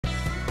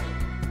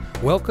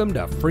Welcome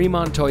to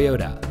Fremont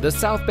Toyota, the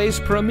South Bay's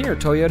premier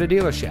Toyota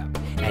dealership.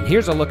 And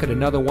here's a look at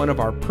another one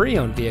of our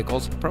pre-owned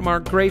vehicles from our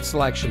great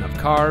selection of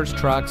cars,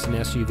 trucks, and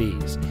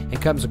SUVs.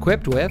 It comes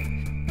equipped with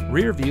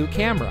rear view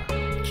camera,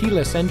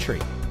 keyless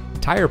entry,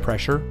 tire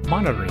pressure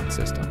monitoring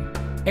system,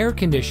 air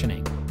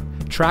conditioning,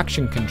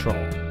 traction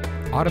control,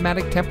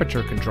 automatic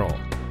temperature control,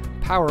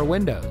 power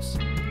windows,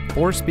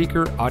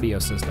 4-speaker audio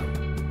system,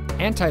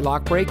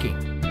 anti-lock braking,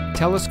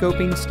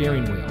 telescoping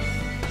steering wheel,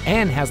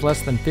 and has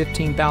less than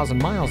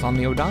 15,000 miles on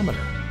the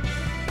odometer.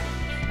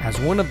 As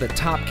one of the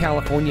top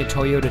California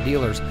Toyota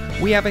dealers,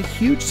 we have a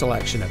huge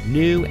selection of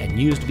new and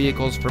used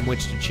vehicles from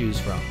which to choose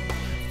from.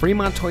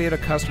 Fremont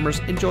Toyota customers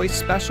enjoy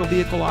special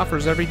vehicle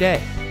offers every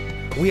day.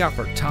 We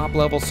offer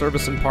top-level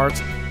service and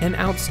parts and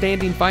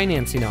outstanding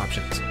financing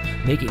options,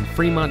 making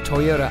Fremont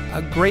Toyota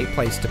a great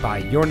place to buy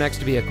your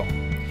next vehicle.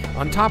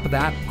 On top of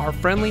that, our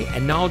friendly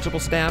and knowledgeable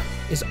staff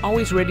is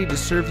always ready to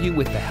serve you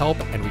with the help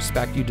and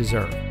respect you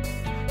deserve.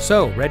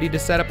 So, ready to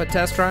set up a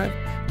test drive?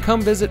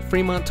 Come visit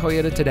Fremont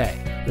Toyota today.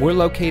 We're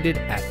located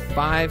at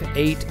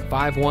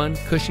 5851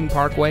 Cushing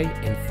Parkway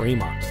in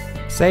Fremont.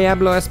 Se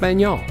hablo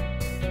español.